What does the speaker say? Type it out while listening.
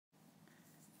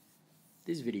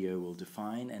This video will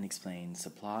define and explain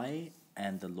supply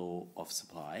and the law of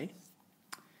supply.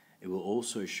 It will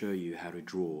also show you how to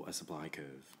draw a supply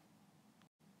curve.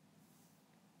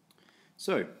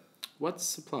 So, what's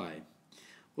supply?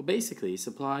 Well, basically,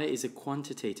 supply is a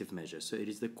quantitative measure. So it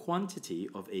is the quantity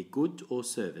of a good or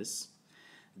service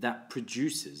that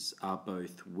producers are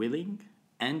both willing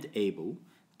and able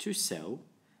to sell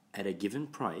at a given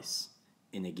price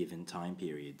in a given time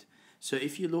period. So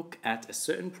if you look at a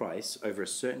certain price over a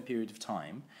certain period of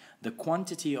time, the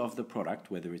quantity of the product,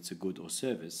 whether it's a good or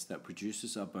service, that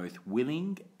producers are both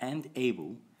willing and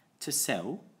able to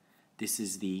sell, this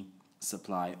is the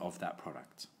supply of that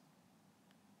product.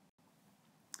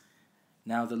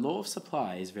 Now, the law of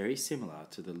supply is very similar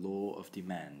to the law of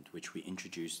demand, which we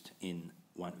introduced in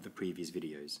one of the previous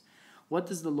videos. What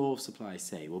does the law of supply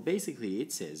say? Well, basically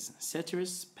it says,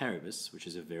 ceteris paribus, which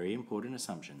is a very important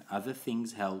assumption, other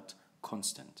things held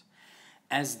constant.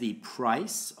 As the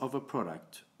price of a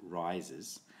product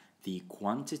rises, the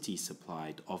quantity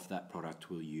supplied of that product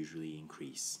will usually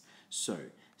increase. So,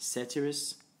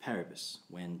 ceteris paribus,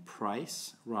 when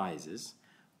price rises,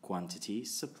 quantity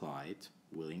supplied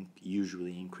will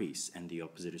usually increase, and the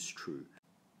opposite is true.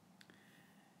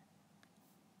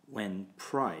 When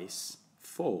price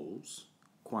falls,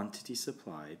 quantity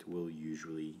supplied will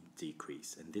usually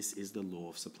decrease, and this is the law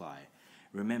of supply.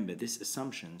 Remember, this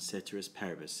assumption, ceteris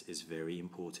paribus, is very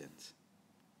important.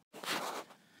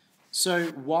 So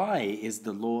why is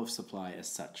the law of supply as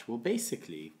such? Well,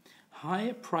 basically,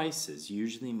 higher prices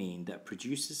usually mean that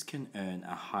producers can earn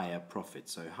a higher profit,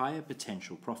 so higher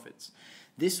potential profits.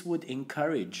 This would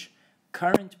encourage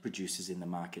current producers in the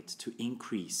market to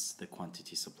increase the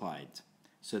quantity supplied.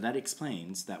 So that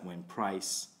explains that when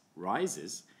price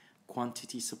rises,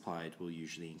 quantity supplied will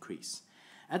usually increase.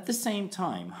 At the same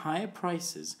time, higher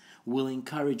prices will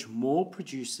encourage more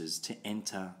producers to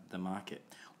enter the market,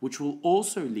 which will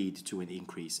also lead to an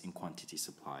increase in quantity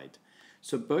supplied.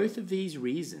 So both of these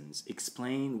reasons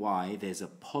explain why there's a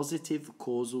positive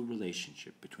causal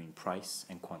relationship between price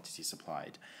and quantity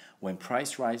supplied. When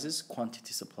price rises,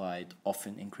 quantity supplied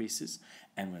often increases,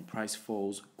 and when price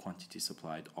falls, quantity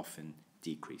supplied often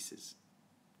decreases.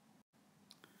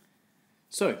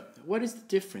 So, what is the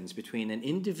difference between an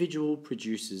individual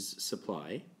producer's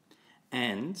supply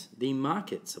and the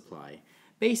market supply?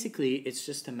 Basically, it's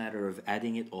just a matter of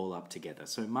adding it all up together.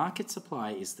 So, market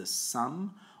supply is the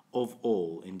sum of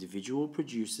all individual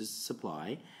producers'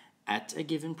 supply at a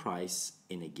given price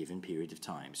in a given period of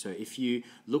time. So if you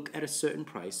look at a certain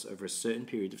price over a certain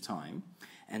period of time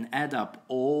and add up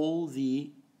all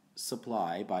the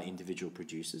supply by individual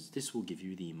producers, this will give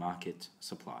you the market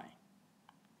supply.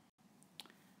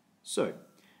 So,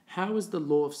 how is the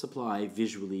law of supply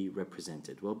visually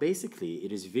represented? Well, basically,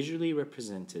 it is visually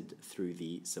represented through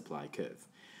the supply curve.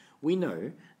 We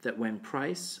know that when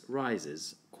price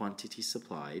rises, quantity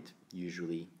supplied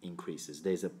usually increases.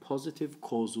 There's a positive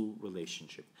causal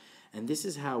relationship. And this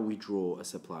is how we draw a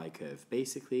supply curve.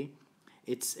 Basically,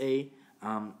 it's a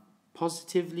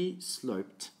positively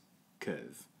sloped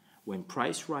curve. When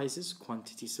price rises,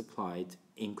 quantity supplied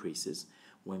increases.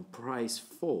 When price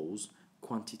falls,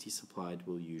 quantity supplied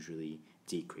will usually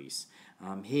decrease.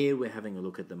 Here we're having a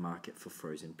look at the market for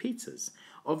frozen pizzas.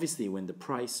 Obviously, when the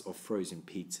price of frozen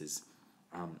pizzas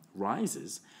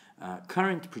rises,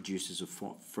 current producers of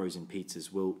frozen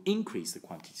pizzas will increase the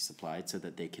quantity supplied so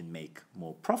that they can make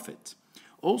more profit.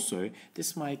 Also,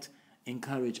 this might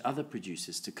encourage other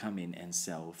producers to come in and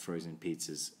sell frozen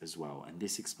pizzas as well, and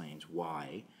this explains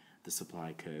why the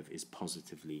supply curve is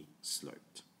positively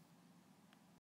sloped.